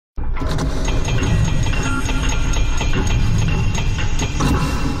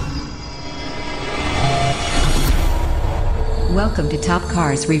Welcome to Top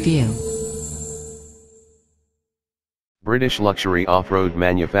Cars Review. British luxury off-road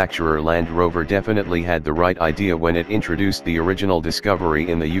manufacturer Land Rover definitely had the right idea when it introduced the original Discovery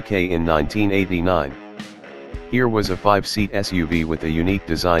in the UK in 1989. Here was a 5-seat SUV with a unique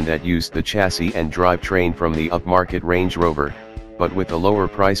design that used the chassis and drivetrain from the upmarket Range Rover, but with a lower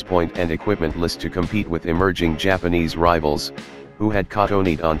price point and equipment list to compete with emerging Japanese rivals, who had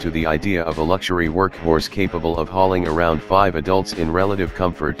cottoned onto the idea of a luxury workhorse capable of hauling around 5 adults in relative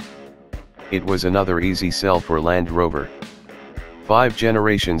comfort. It was another easy sell for Land Rover. 5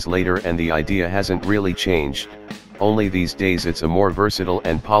 generations later and the idea hasn't really changed, only these days it's a more versatile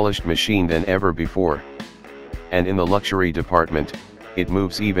and polished machine than ever before. And in the luxury department, it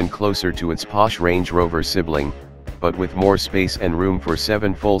moves even closer to its posh Range Rover sibling, but with more space and room for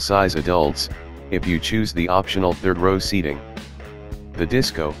 7 full-size adults, if you choose the optional third-row seating. The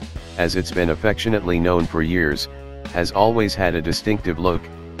Disco, as it's been affectionately known for years, has always had a distinctive look,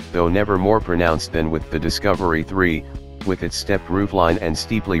 though never more pronounced than with the Discovery 3, with its stepped roofline and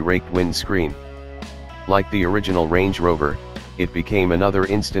steeply raked windscreen. Like the original Range Rover, it became another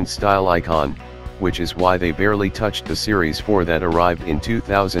instant style icon, which is why they barely touched the Series 4 that arrived in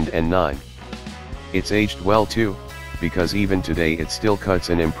 2009. It's aged well too, because even today it still cuts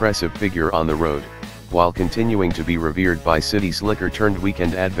an impressive figure on the road, while continuing to be revered by city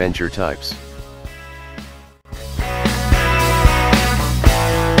slicker-turned-weekend adventure types.